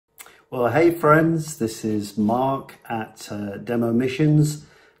Well, hey friends, this is Mark at Demo Missions,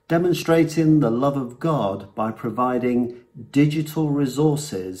 demonstrating the love of God by providing digital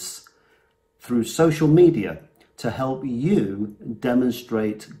resources through social media to help you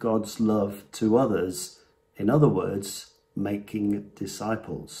demonstrate God's love to others. In other words, making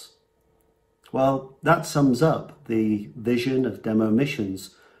disciples. Well, that sums up the vision of Demo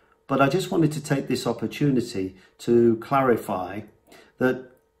Missions, but I just wanted to take this opportunity to clarify that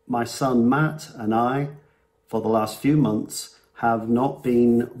my son Matt and I, for the last few months, have not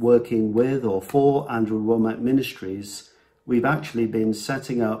been working with or for Andrew Wommack Ministries. We've actually been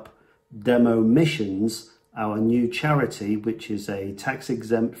setting up Demo Missions, our new charity, which is a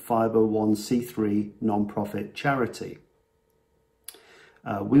tax-exempt 501c3 non-profit charity.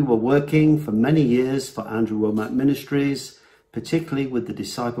 We were working for many years for Andrew Wommack Ministries, particularly with the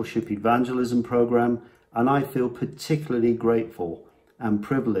Discipleship Evangelism Program, and I feel particularly grateful and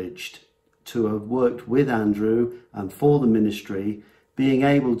privileged to have worked with Andrew and for the ministry, being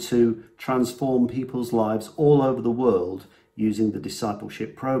able to transform people's lives all over the world using the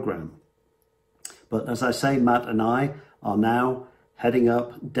discipleship program. But as I say, Matt and I are now heading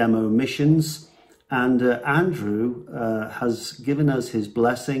up Demo Missions, and Andrew has given us his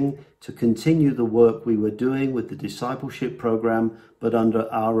blessing to continue the work we were doing with the discipleship program, but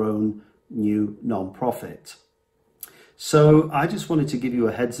under our own new non-profit. So I just wanted to give you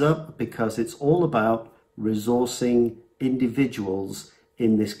a heads up because it's all about resourcing individuals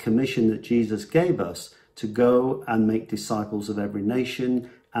in this commission that Jesus gave us to go and make disciples of every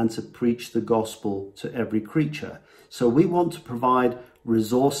nation and to preach the gospel to every creature. So we want to provide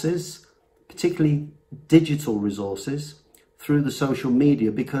resources, particularly digital resources, through the social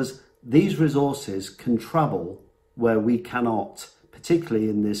media, because these resources can travel where we cannot, particularly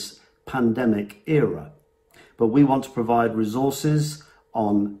in this pandemic era. But we want to provide resources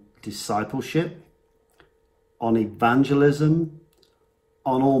on discipleship, on evangelism,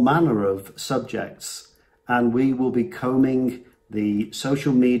 on all manner of subjects. And we will be combing the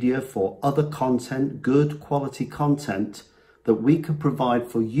social media for other content, good quality content that we can provide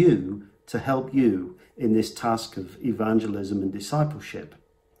for you to help you in this task of evangelism and discipleship.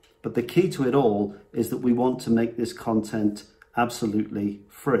 But the key to it all is that we want to make this content absolutely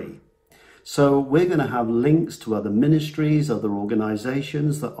free. So we're going to have links to other ministries, other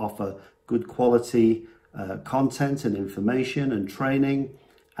organizations that offer good quality content and information and training,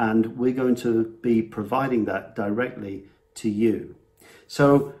 and we're going to be providing that directly to you.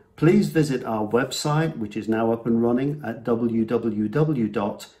 So please visit our website, which is now up and running at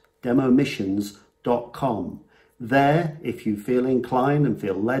www.demomissions.com. There, if you feel inclined and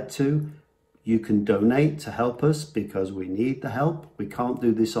feel led to, you can donate to help us because we need the help. We can't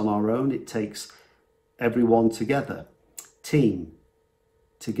do this on our own. It takes everyone together. Team.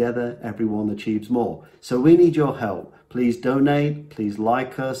 Together, everyone achieves more. So we need your help. Please donate. Please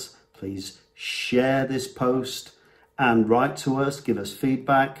like us. Please share this post and write to us. Give us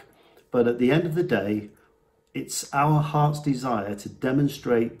feedback. But at the end of the day, it's our heart's desire to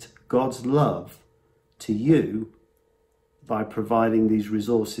demonstrate God's love to you by providing these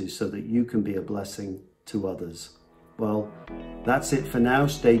resources so that you can be a blessing to others. Well, that's it for now.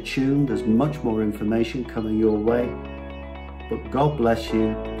 Stay tuned. There's much more information coming your way. But God bless you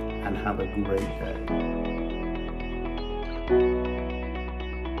and have a great day.